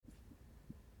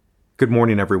Good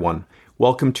morning, everyone.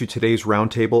 Welcome to today's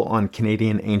roundtable on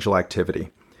Canadian angel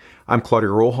activity. I'm Claudio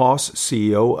Rojas,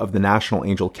 CEO of the National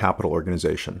Angel Capital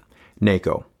Organization,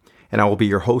 NACO, and I will be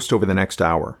your host over the next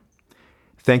hour.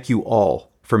 Thank you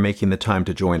all for making the time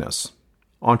to join us.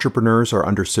 Entrepreneurs are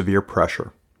under severe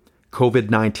pressure.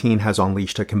 COVID-19 has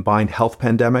unleashed a combined health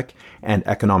pandemic and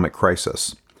economic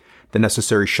crisis. The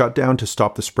necessary shutdown to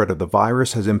stop the spread of the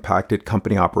virus has impacted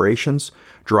company operations,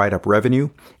 dried up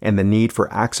revenue, and the need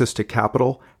for access to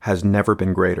capital has never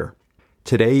been greater.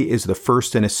 Today is the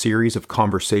first in a series of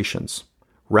conversations,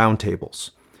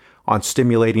 roundtables, on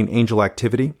stimulating angel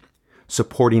activity,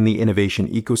 supporting the innovation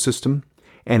ecosystem,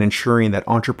 and ensuring that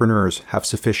entrepreneurs have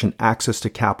sufficient access to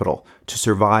capital to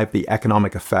survive the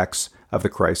economic effects of the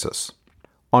crisis.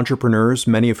 Entrepreneurs,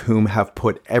 many of whom have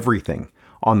put everything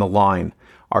on the line,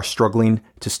 are struggling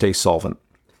to stay solvent,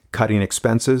 cutting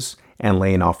expenses and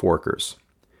laying off workers.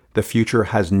 The future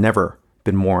has never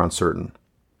been more uncertain.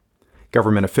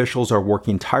 Government officials are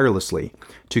working tirelessly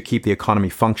to keep the economy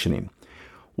functioning,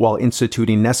 while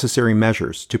instituting necessary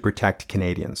measures to protect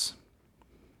Canadians.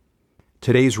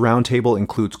 Today's roundtable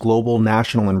includes global,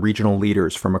 national, and regional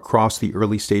leaders from across the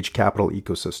early-stage capital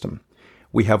ecosystem.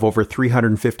 We have over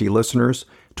 350 listeners,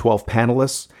 12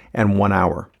 panelists, and 1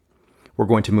 hour. We're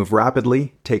going to move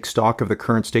rapidly, take stock of the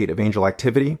current state of angel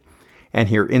activity, and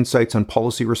hear insights on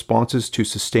policy responses to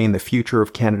sustain the future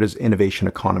of Canada's innovation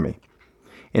economy.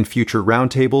 In future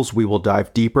roundtables, we will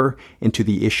dive deeper into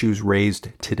the issues raised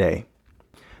today.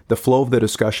 The flow of the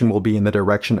discussion will be in the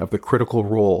direction of the critical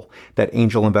role that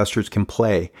angel investors can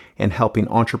play in helping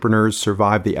entrepreneurs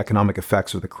survive the economic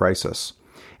effects of the crisis,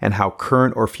 and how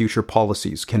current or future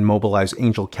policies can mobilize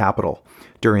angel capital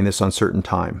during this uncertain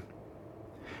time.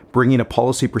 Bringing a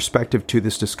policy perspective to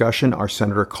this discussion are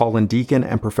Senator Colin Deacon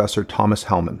and Professor Thomas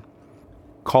Hellman.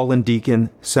 Colin Deacon,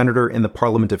 Senator in the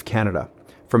Parliament of Canada,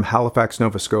 from Halifax,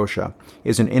 Nova Scotia,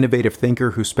 is an innovative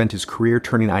thinker who spent his career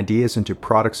turning ideas into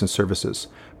products and services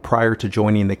prior to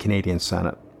joining the Canadian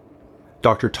Senate.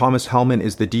 Dr. Thomas Hellman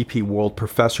is the DP World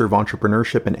Professor of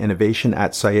Entrepreneurship and Innovation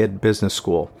at Saïd Business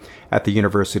School at the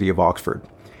University of Oxford.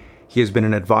 He has been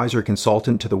an advisor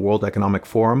consultant to the World Economic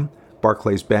Forum,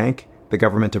 Barclays Bank, the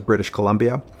Government of British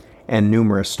Columbia, and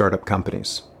numerous startup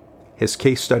companies. His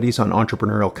case studies on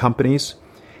entrepreneurial companies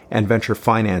and venture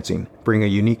financing bring a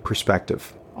unique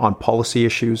perspective on policy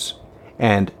issues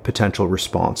and potential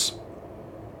response.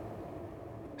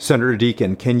 Senator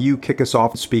Deacon, can you kick us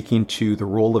off speaking to the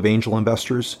role of angel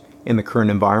investors in the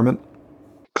current environment?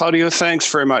 Claudio,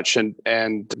 thanks very much.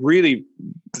 And really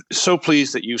so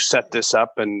pleased that you set this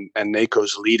up and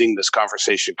NACO's leading this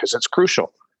conversation because it's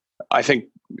crucial.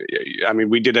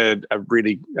 We did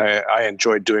I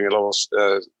enjoyed doing a little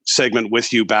segment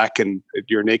with you back in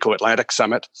your NACO Atlantic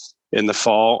Summit in the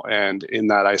fall. And in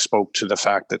that, I spoke to the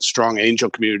fact that strong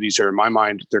angel communities are, in my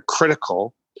mind, they're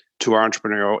critical to our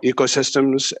entrepreneurial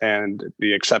ecosystems and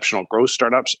the exceptional growth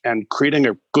startups and creating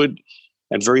a good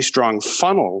and very strong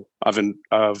funnel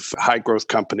of high growth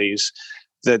companies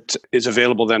that is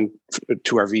available then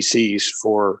to our VCs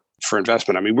for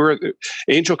investment.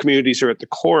 Angel communities are at the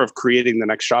core of creating the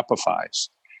next Shopify's.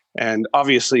 And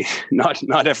obviously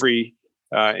not every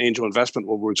angel investment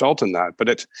will result in that, but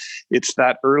it's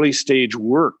that early stage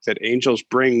work that angels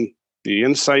bring the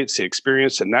insights, the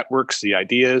experience, the networks, the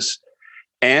ideas,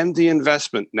 and the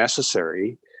investment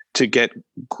necessary to get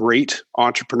great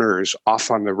entrepreneurs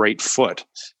off on the right foot,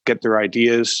 get their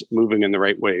ideas moving in the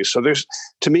right way. So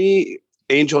to me,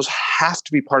 angels have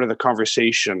to be part of the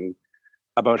conversation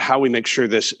about how we make sure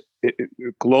this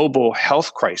global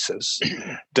health crisis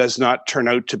does not turn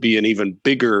out to be an even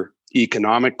bigger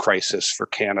economic crisis for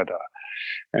Canada.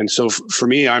 And so for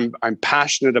me, I'm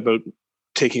passionate about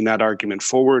taking that argument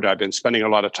forward. I've been spending a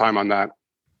lot of time on that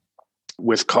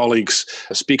with colleagues,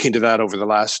 speaking to that over the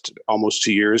last almost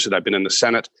 2 years that I've been in the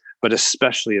Senate, but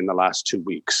especially in the last 2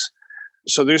 weeks.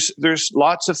 So there's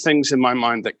lots of things in my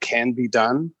mind that can be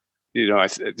done.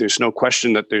 There's no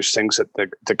question that there's things that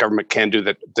the government can do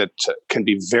that can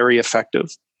be very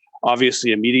effective.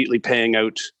 Obviously, immediately paying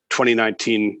out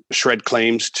 2019 SR&ED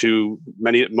claims to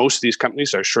most of these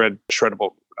companies are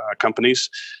shreddable companies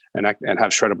and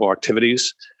have shreddable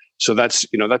activities. So that's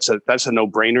a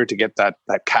no-brainer to get that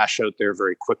cash out there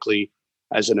very quickly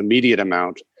as an immediate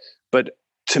amount. But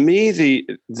to me,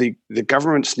 our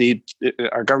government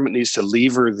needs to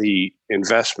lever the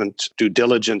investment due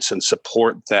diligence and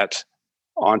support that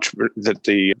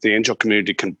the angel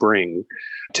community can bring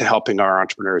to helping our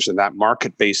entrepreneurs, and that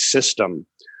market-based system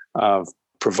of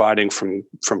providing from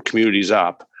communities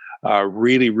up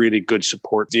really, really good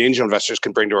support the angel investors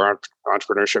can bring to our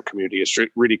entrepreneurship community is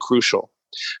really crucial.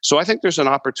 So I think there's an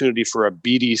opportunity for a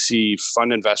BDC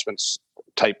fund investments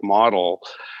type model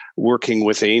working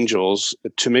with angels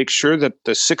to make sure that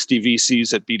the 60 VCs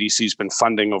that BDC's been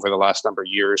funding over the last number of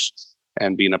years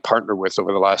and being a partner with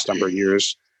over the last number of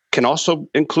years can also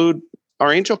include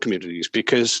our angel communities,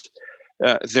 because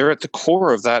they're at the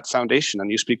core of that foundation. And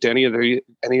you speak to any of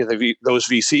those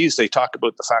VCs, they talk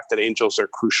about the fact that angels are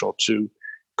crucial to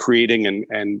creating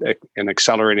and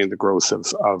accelerating the growth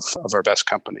of our best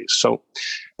companies. So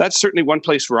that's certainly one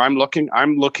place where I'm looking.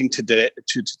 I'm looking today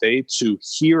to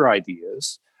hear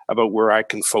ideas about where I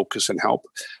can focus and help.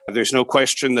 There's no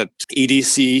question that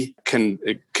EDC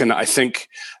can I think,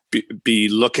 be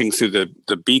looking through the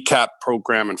BCAP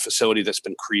program and facility that's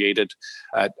been created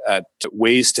at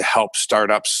ways to help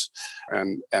startups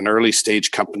and early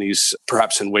stage companies,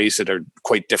 perhaps in ways that are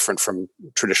quite different from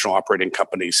traditional operating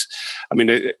companies. I mean,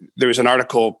 there was an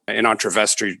article in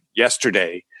Entrevestor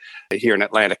yesterday here in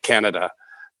Atlantic, Canada,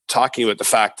 talking about the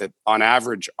fact that on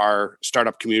average, our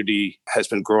startup community has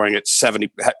been growing its revenue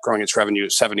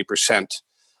at 70%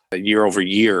 year over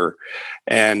year.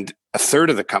 And a third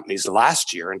of the companies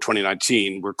last year in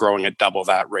 2019 were growing at double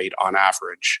that rate on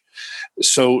average.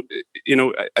 So,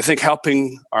 I think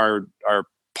helping our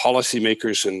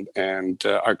policymakers and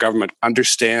our government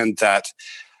understand that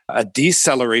a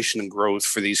deceleration in growth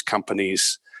for these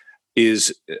companies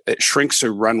it shrinks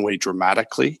their runway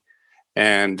dramatically,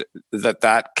 and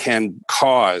that can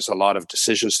cause a lot of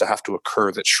decisions to have to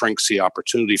occur that shrinks the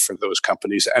opportunity for those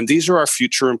companies. And these are our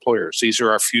future employers. These are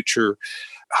our future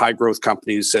high growth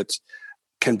companies that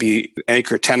can be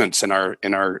anchor tenants in our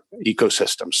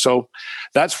ecosystem. So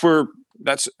that's where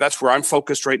I'm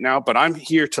focused right now. But I'm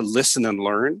here to listen and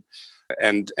learn.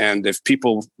 And if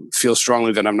people feel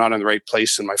strongly that I'm not in the right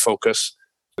place in my focus,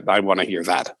 I want to hear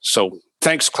that. So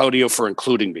thanks, Claudio, for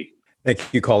including me.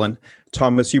 Thank you, Colin.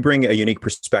 Thomas, you bring a unique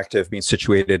perspective being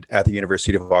situated at the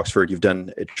University of Oxford. You've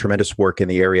done tremendous work in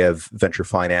the area of venture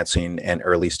financing and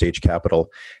early stage capital.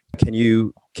 Can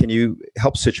you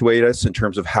help situate us in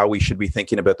terms of how we should be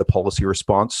thinking about the policy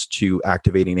response to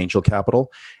activating angel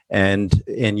capital? And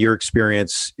in your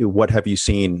experience, what have you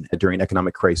seen during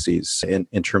economic crises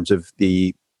in terms of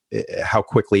how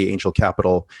quickly angel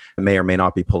capital may or may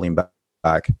not be pulling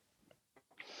back?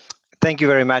 Thank you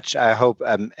very much. I hope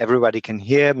everybody can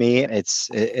hear me. It's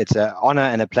an honor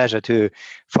and a pleasure to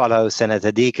follow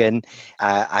Senator Deakin.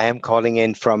 I am calling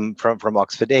in from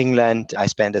Oxford, England. I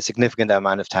spent a significant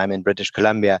amount of time in British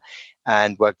Columbia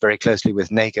and worked very closely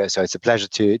with NACO. So it's a pleasure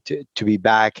to be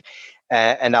back.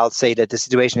 And I'll say that the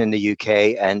situation in the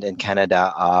UK and in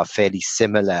Canada are fairly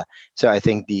similar. So I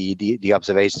think the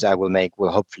observations I will make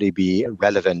will hopefully be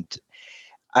relevant.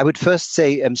 I would first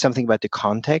say something about the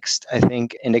context. I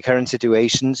think in the current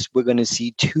situations, we're going to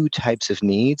see two types of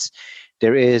needs.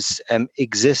 There is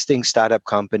existing startup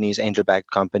companies,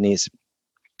 angel-backed companies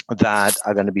that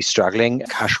are going to be struggling.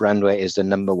 Cash runway is the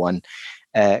number one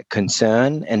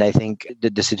concern. And I think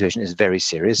the situation is very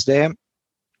serious there.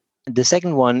 The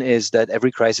second one is that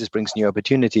every crisis brings new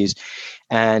opportunities.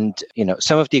 And,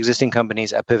 some of the existing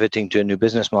companies are pivoting to a new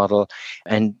business model.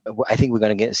 And I think we're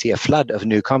going to see a flood of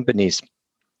new companies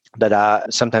that are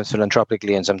sometimes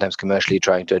philanthropically and sometimes commercially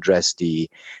trying to address the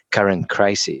current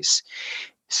crises.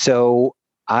 So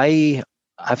I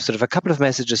have sort of a couple of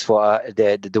messages for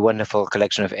the wonderful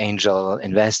collection of angel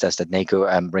investors that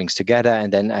NACO brings together,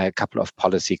 and then a couple of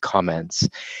policy comments.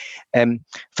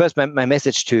 First, my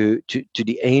message to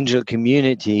the angel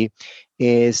community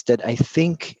is that I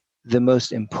think the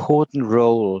most important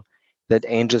role that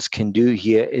angels can do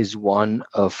here is one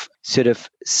of sort of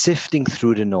sifting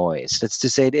through the noise. That's to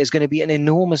say, there's going to be an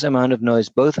enormous amount of noise,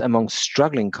 both among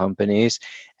struggling companies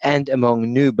and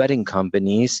among new budding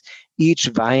companies, each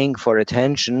vying for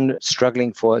attention,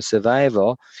 struggling for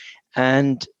survival.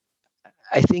 And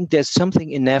I think there's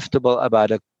something inevitable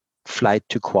about a flight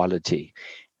to quality.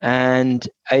 And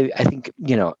I think,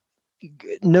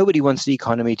 nobody wants the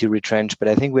economy to retrench, but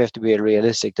I think we have to be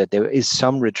realistic that there is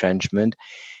some retrenchment.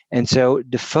 And so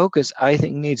the focus, I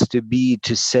think, needs to be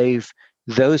to save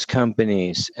those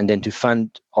companies and then to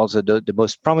fund also the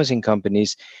most promising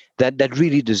companies that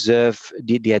really deserve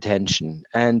the attention.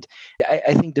 And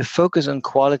I think the focus on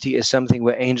quality is something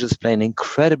where angels play an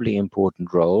incredibly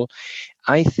important role.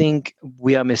 I think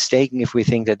we are mistaken if we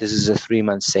think that this is a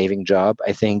 3-month saving job.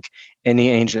 I think any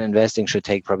angel investing should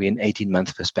take probably an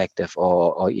 18-month perspective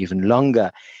or even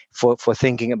longer for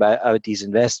thinking about these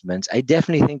investments. I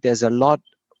definitely think there's a lot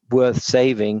worth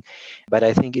saving, but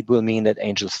I think it will mean that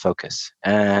angels focus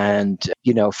and,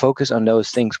 focus on those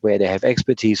things where they have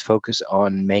expertise, focus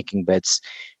on making bets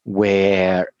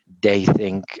where they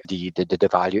think the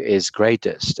value is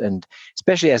greatest. And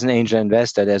especially as an angel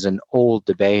investor, there's an old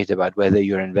debate about whether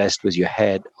you invest with your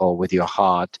head or with your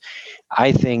heart.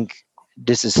 I think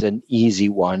this is an easy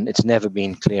one. It's never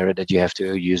been clearer that you have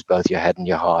to use both your head and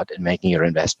your heart in making your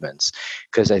investments,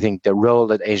 because I think the role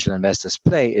that angel investors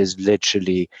play is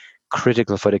literally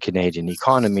critical for the Canadian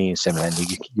economy, similar in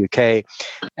the UK,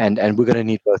 and we're going to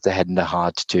need both the head and the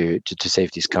heart to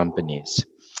save these companies.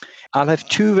 I'll have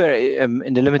two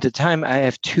in the limited time, I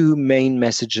have two main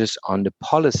messages on the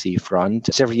policy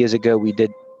front. Several years ago, we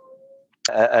did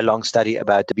a long study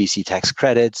about the BC tax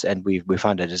credits, and we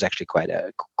found that it's actually quite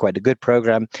a good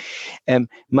program.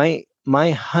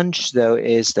 My hunch, though,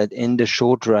 is that in the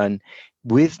short run,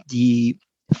 with the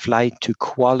flight to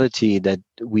quality that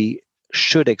we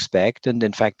should expect, and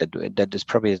in fact that is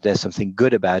probably, there's something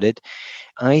good about it,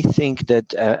 I think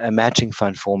that a matching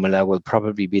fund formula will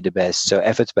probably be the best. So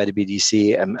efforts by the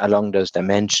BDC along those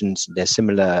dimensions, there's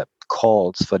similar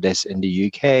calls for this in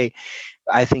the UK,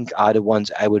 I think are the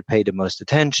ones I would pay the most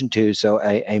attention to. So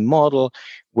a model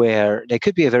where there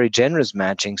could be a very generous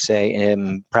matching, say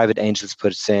private angels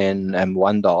puts in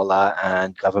 $1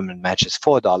 and government matches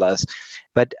 $4.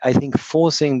 But I think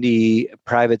forcing the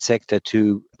private sector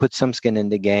to put some skin in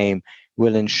the game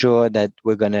will ensure that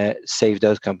we're going to save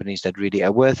those companies that really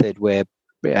are worth it, where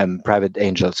private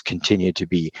angels continue to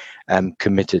be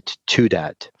committed to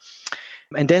that.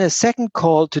 And then a second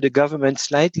call to the government,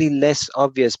 slightly less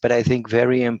obvious, but I think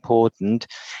very important,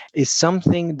 is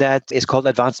something that is called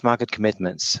advanced market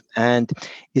commitments. And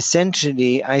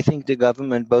essentially, I think the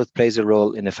government both plays a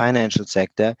role in the financial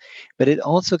sector, but it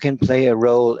also can play a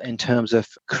role in terms of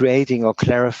creating or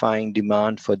clarifying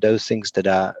demand for those things that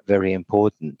are very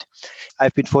important.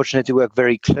 I've been fortunate to work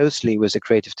very closely with the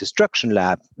Creative Destruction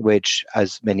Lab, which,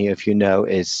 as many of you know,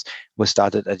 was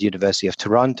started at the University of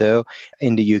Toronto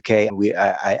in the UK.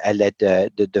 I led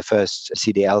the first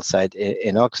CDL site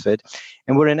in Oxford,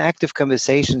 and we're in active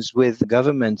conversations with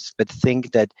governments, but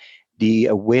think that the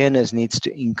awareness needs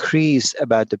to increase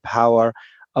about the power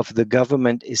of the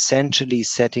government essentially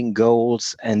setting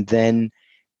goals and then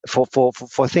for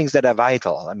things that are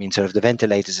vital. I mean, sort of the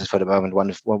ventilators is for the moment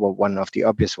one of the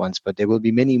obvious ones, but there will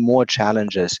be many more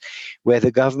challenges where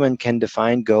the government can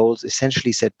define goals,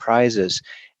 essentially set prizes,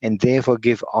 and therefore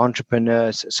give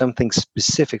entrepreneurs something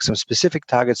specific, some specific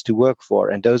targets to work for.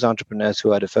 And those entrepreneurs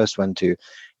who are the first one to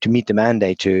meet the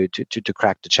mandate, to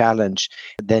crack the challenge,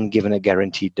 then given a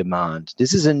guaranteed demand.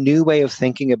 This is a new way of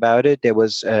thinking about it. There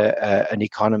was an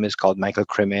economist called Michael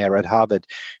Kremer at Harvard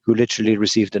who literally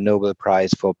received a Nobel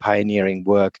Prize for pioneering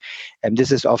work. And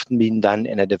this has often been done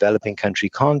in a developing country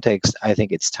context. I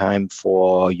think it's time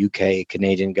for UK,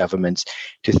 Canadian governments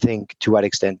to think to what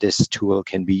extent this tool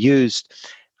can be used.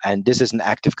 And this is an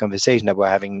active conversation that we're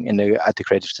having at the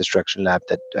Creative Destruction Lab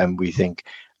that we think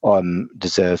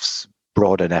deserves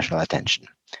broader national attention.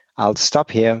 I'll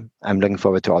stop here. I'm looking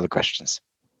forward to all the questions.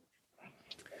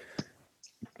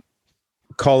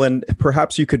 Colin,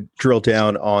 perhaps you could drill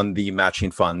down on the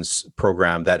matching funds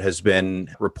program that has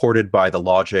been reported by The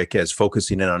Logic as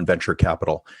focusing in on venture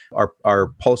capital.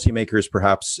 Are policymakers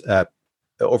perhaps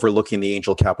overlooking the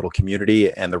angel capital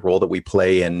community and the role that we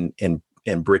play in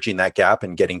bridging that gap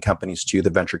and getting companies to the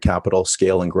venture capital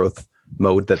scale and growth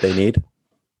mode that they need?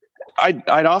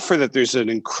 I'd offer that there's an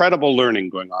incredible learning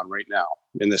going on right now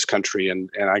in this country, and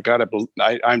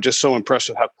I'm just so impressed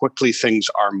with how quickly things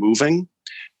are moving.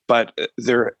 But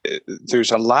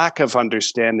there's a lack of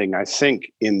understanding, I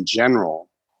think, in general,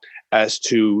 as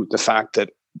to the fact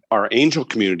that our angel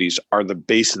communities are the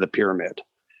base of the pyramid.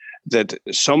 That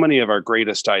so many of our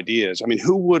greatest ideas, I mean,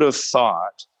 who would have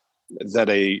thought that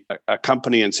a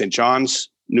company in St. John's,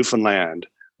 Newfoundland,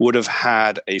 would have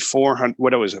had a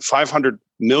 $500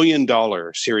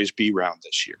 million Series B round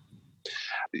this year?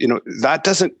 You know, that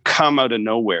doesn't come out of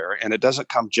nowhere, and it doesn't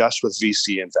come just with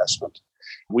VC investment.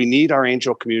 We need our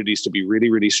angel communities to be really,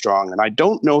 really strong. And I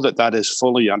don't know that that is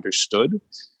fully understood.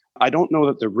 I don't know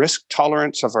that the risk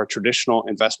tolerance of our traditional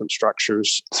investment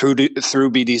structures through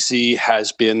BDC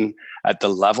has been at the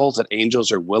level that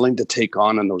angels are willing to take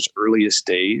on in those earliest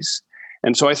days.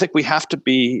 And so I think we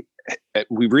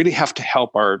really have to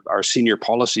help our senior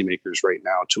policymakers right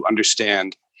now to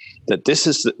understand that this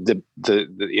is the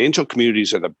angel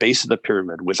communities are the base of the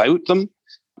pyramid. Without them,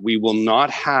 we will not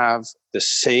have the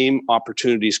same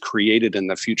opportunities created in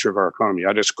the future of our economy.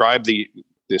 I describe the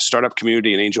startup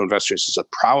community and angel investors as a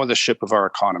prow of the ship of our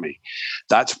economy.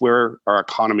 That's where our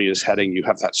economy is heading. You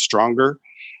have that stronger,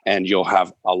 and you'll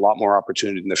have a lot more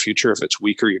opportunity in the future. If it's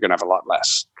weaker, you're going to have a lot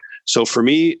less. So for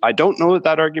me, I don't know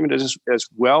that argument is as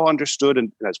well understood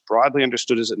and as broadly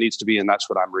understood as it needs to be, and that's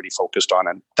what I'm really focused on.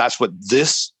 And that's what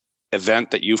this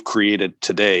event that you've created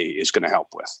today is going to help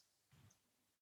with.